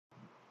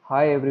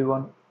Hi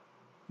everyone,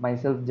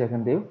 myself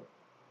Jagandev.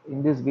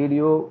 In this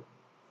video,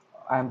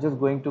 I am just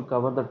going to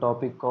cover the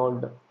topic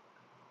called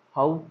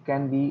how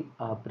can we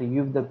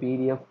preview the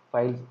PDF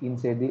files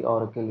inside the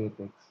Oracle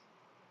Apex.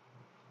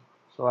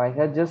 So I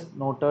had just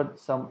noted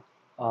some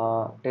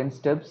 10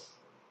 steps.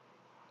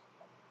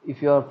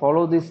 If you are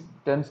follow these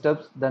 10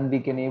 steps, then we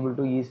can able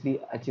to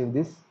easily achieve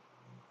this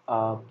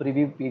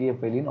preview PDF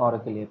file in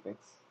Oracle Apex.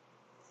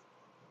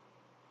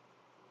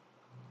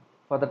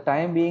 For the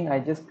time being, I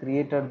just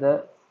created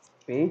the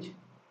page.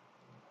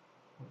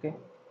 Okay,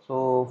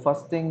 so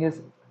first thing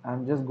is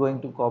I'm just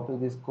going to copy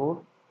this code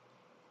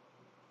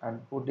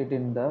and put it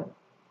in the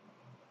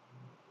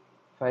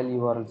file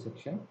URL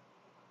section.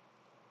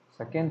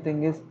 Second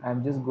thing is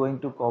I'm just going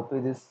to copy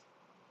this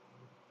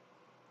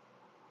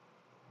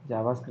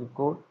JavaScript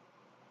code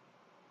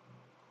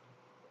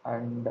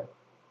and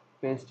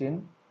paste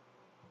in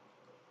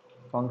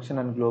function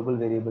and global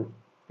variable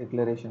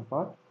declaration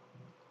part.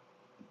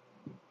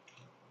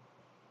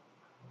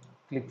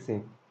 Click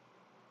save.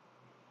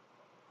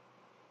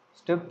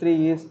 Step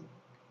 3 is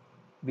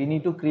we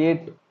need to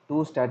create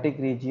two static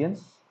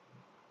regions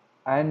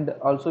and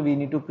also we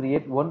need to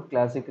create one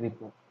classic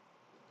repo.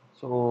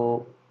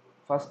 So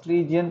first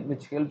region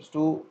which helps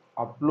to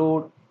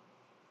upload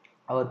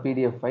our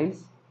PDF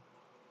files,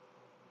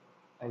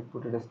 I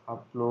put it as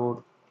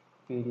upload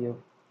PDF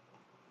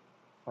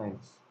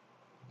files.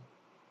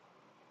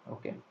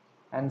 Okay,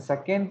 and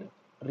second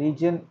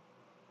region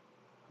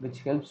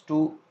which helps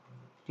to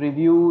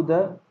preview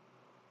the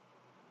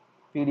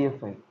PDF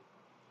file.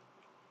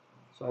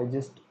 So I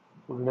just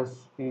put it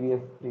as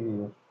PDF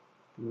previewer.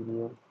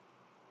 PDF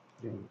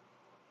preview.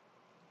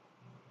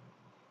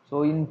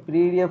 So in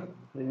PDF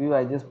preview,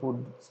 I just put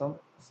some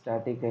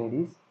static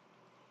IDs.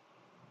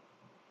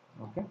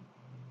 Okay,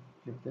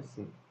 click the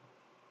save.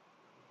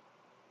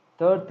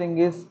 Third thing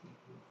is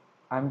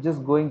I'm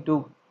just going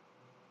to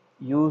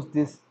use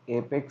this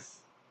Apex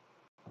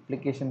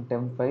application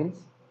temp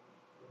files.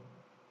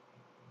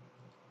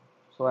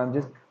 So I'm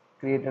just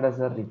created as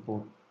a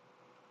report.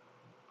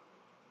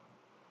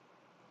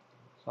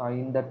 So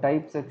in the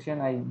type section,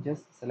 I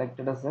just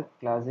selected as a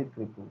classic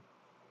report.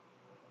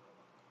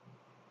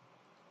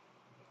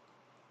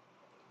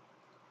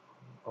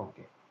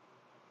 Okay.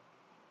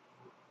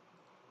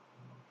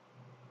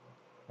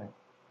 Right.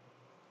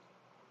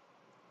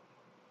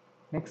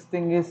 Next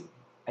thing is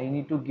I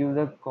need to give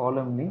the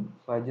column name.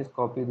 So I just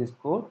copy this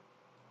code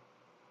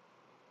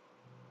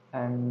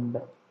and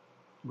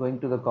going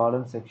to the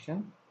column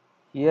section.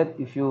 Here,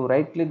 if you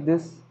right click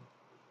this,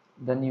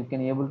 then you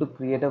can able to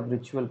create a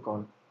virtual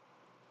column.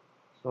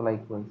 So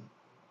likewise.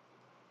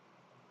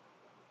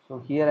 So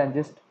here I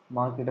just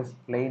mark it as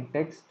plain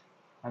text,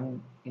 and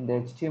in the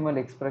HTML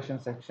expression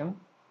section,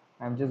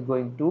 I'm just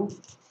going to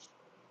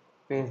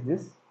paste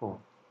this code.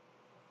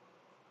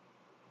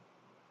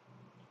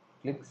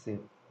 Click save.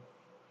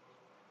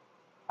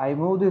 I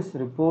move this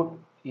report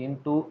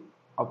into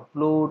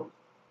upload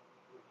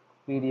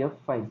PDF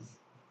files.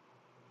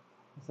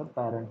 It's a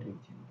parent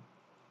region.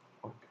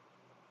 Okay.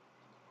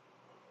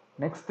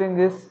 Next thing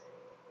is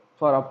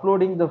for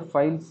uploading the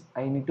files,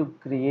 I need to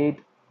create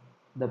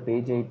the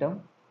page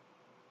item,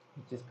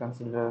 which is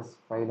considered as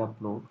file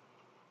upload.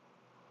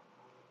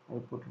 I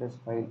put it as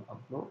file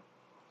upload.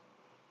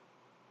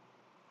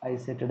 I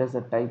set it as a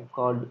type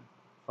called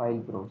file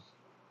browse,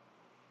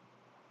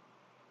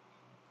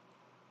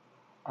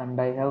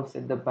 and I have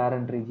set the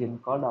parent region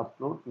called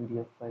upload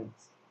PDF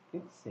files.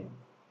 Click save.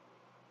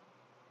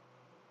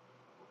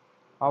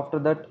 After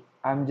that,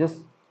 I'm just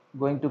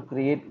going to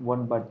create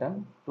one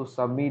button to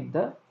submit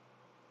the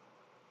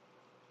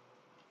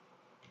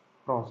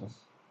process.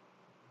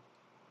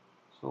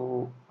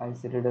 So I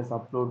set it as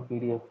upload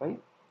PDF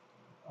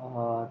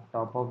file,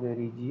 top of the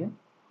region,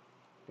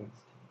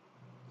 text,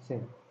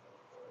 save.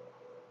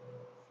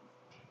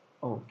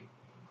 Okay,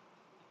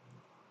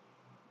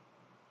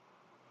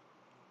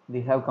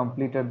 we have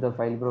completed the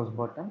file browse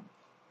button.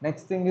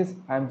 Next thing is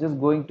I'm just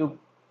going to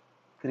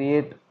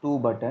create two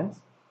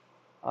buttons.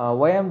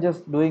 Why I'm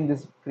just doing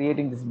this,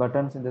 creating these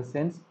buttons in the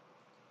sense,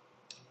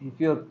 if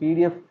your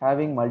PDF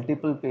having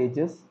multiple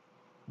pages,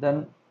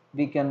 then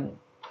we can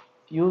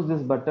use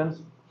these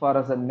buttons for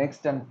as a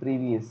next and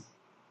previous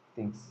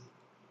things.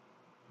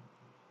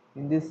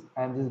 In this,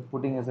 I'm just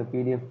putting as a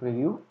PDF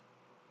preview,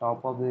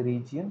 top of the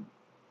region,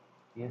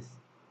 yes,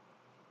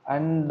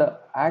 and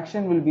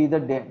action will be the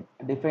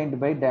defined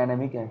by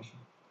dynamic action.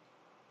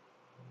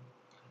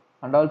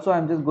 And also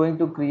I'm just going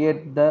to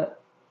create the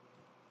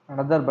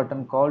another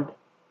button called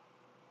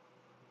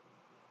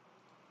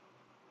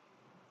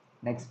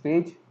next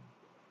page.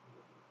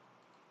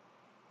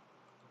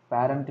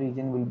 Parent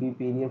region will be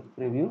PDF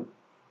preview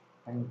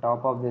and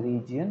top of the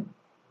region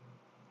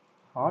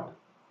hot,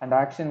 and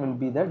action will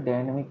be the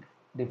dynamic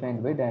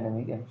defined by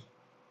dynamic action.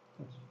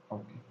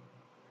 Okay,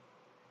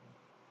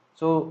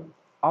 so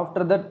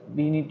after that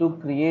we need to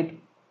create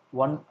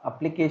one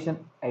application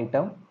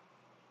item.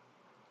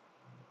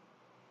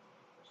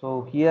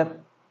 So here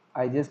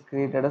I just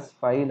created as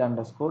file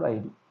underscore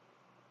id.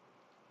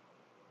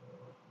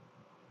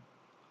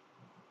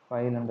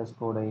 file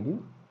underscore id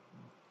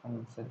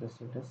and set the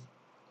status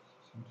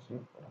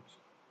save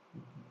production.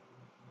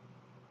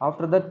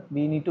 After that,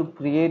 we need to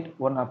create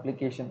one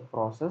application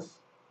process.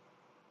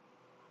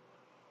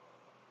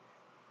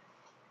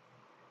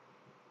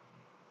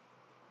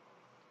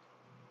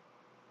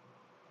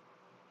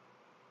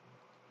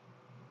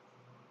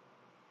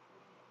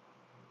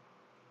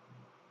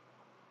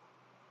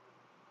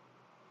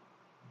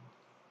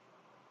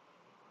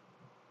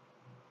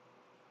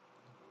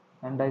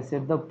 And I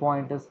set the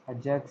point as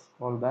Ajax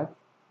callback.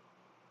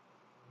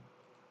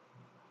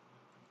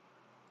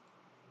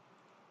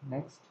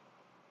 Next,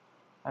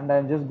 and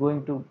I'm just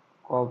going to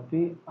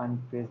copy and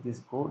paste this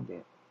code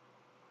there.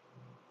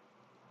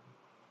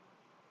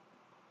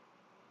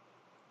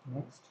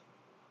 Next,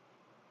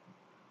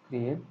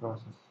 create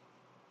process.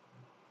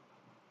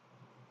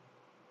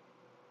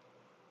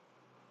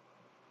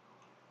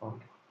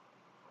 Okay.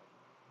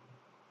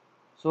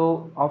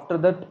 So after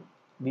that,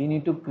 we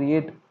need to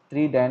create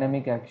 3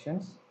 dynamic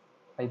actions.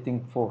 I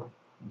think 4.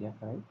 Yeah,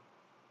 right.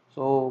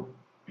 So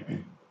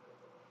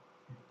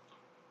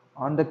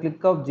on the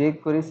click of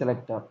jQuery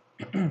selector,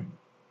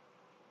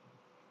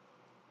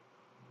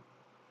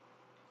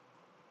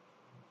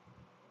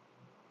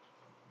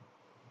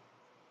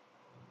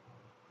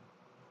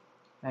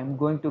 I'm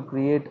going to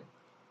create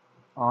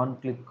on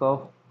click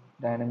of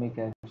dynamic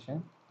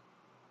action.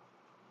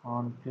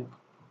 On click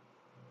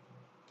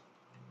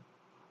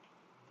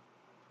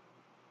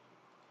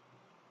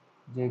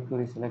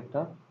jQuery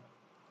selector,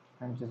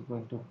 I'm just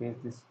going to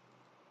paste this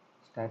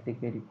static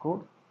area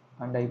code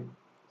and I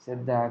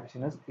set the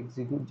action as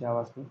execute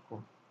JavaScript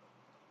code.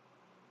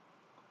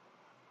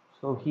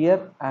 So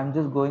here I'm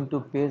just going to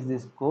paste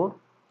this code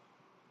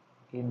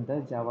in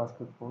the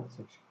JavaScript code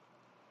section.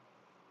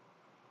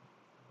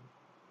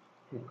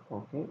 Click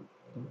OK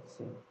and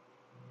save.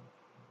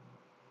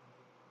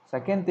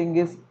 Second thing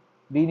is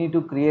we need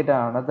to create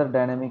another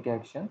dynamic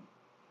action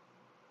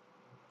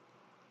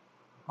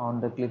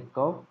on the click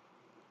of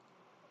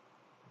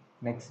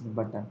next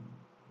button.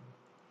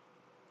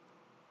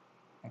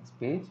 Next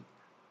page,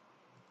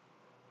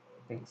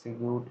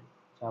 execute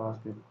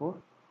JavaScript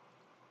code,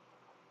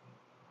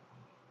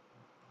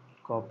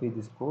 copy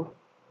this code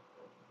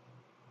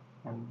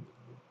and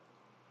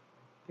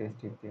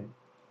paste it there.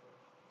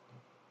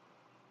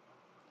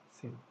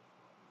 Save.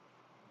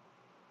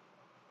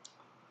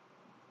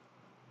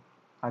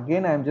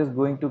 Again, I am just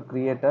going to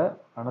create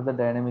another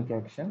dynamic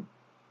action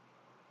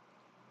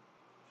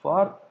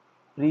for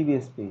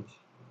previous page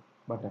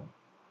button.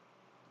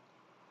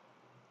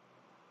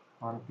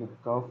 On click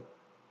of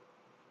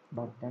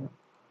button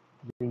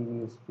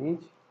previous page,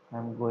 I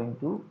am going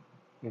to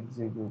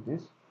execute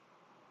this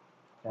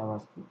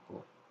JavaScript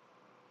code.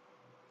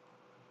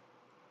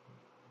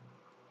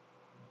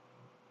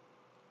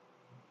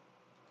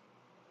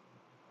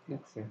 Click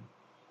save.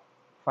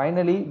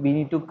 Finally, we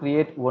need to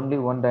create only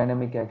one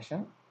dynamic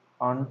action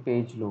on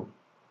page load.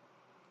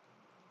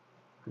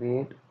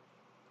 Create,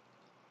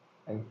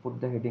 I put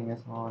the heading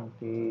as on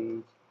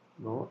page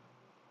load.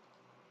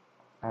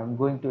 I am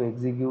going to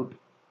execute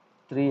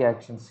 3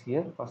 actions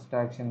here. First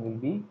action will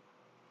be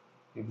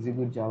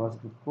execute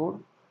JavaScript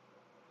code.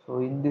 So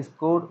in this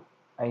code,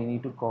 I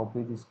need to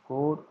copy this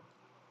code.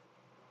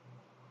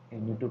 I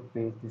need to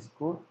paste this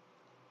code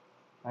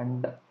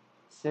and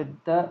set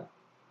the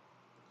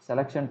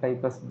selection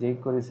type as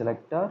jQuery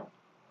selector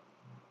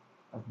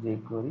as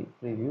jQuery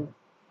preview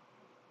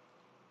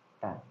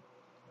tag.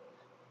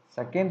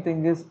 Second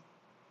thing is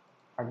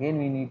again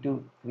we need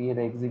to create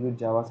a execute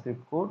JavaScript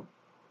code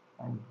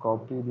and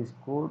copy this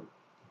code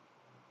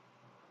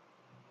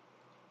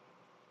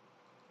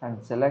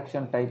and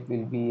selection type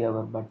will be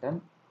our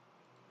button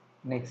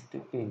next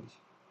page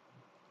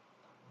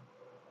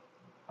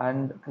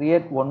and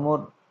create one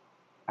more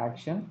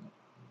action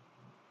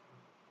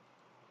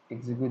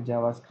execute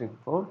JavaScript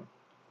code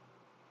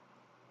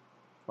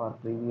for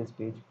previous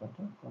page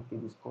button. Copy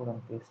this code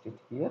and paste it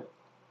here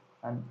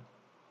and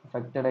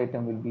affected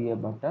item will be a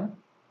button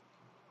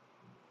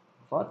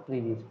for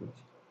previous page.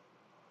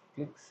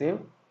 Click save.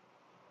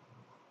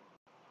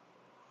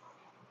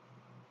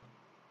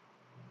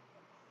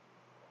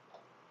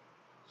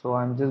 So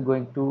I'm just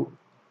going to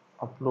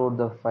upload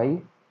the file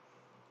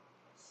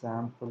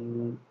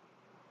sample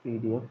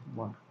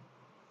PDF1.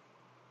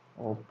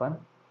 Open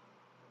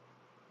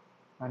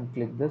and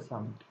click the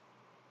submit.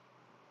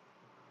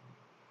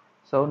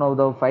 So now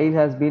the file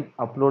has been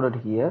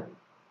uploaded here.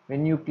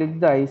 When you click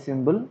the I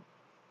symbol,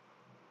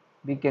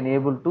 we can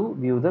able to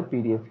view the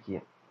PDF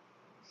here.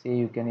 See,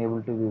 you can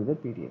able to view the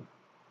PDF.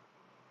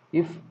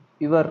 If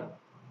your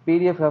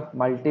PDF have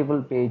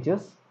multiple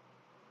pages,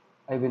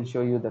 I will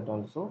show you that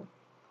also.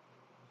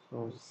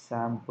 So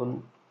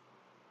sample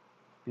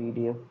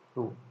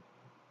PDF2.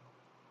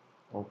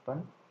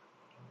 Open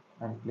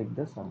and click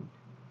the submit.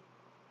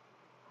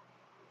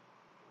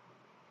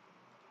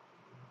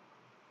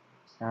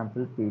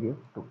 Sample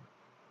PDF2.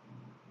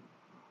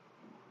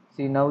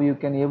 See, now you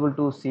can able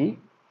to see,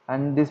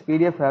 and this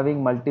PDF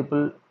having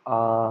multiple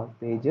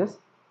pages.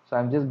 So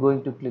I'm just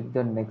going to click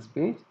the next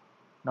page.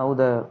 Now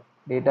the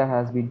data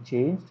has been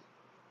changed,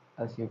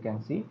 as you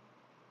can see.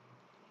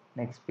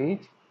 Next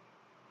page,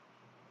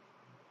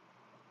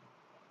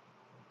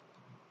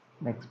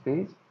 next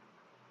page,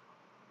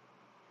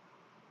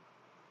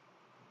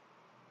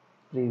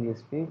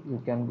 previous page.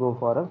 You can go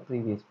for a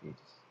previous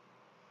pages.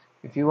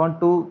 If you want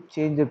to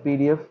change the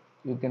PDF,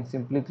 you can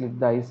simply click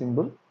the I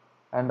symbol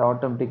and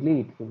automatically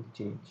it will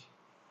change.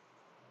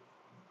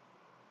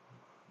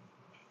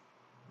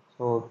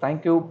 So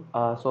thank you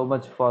so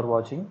much for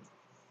watching.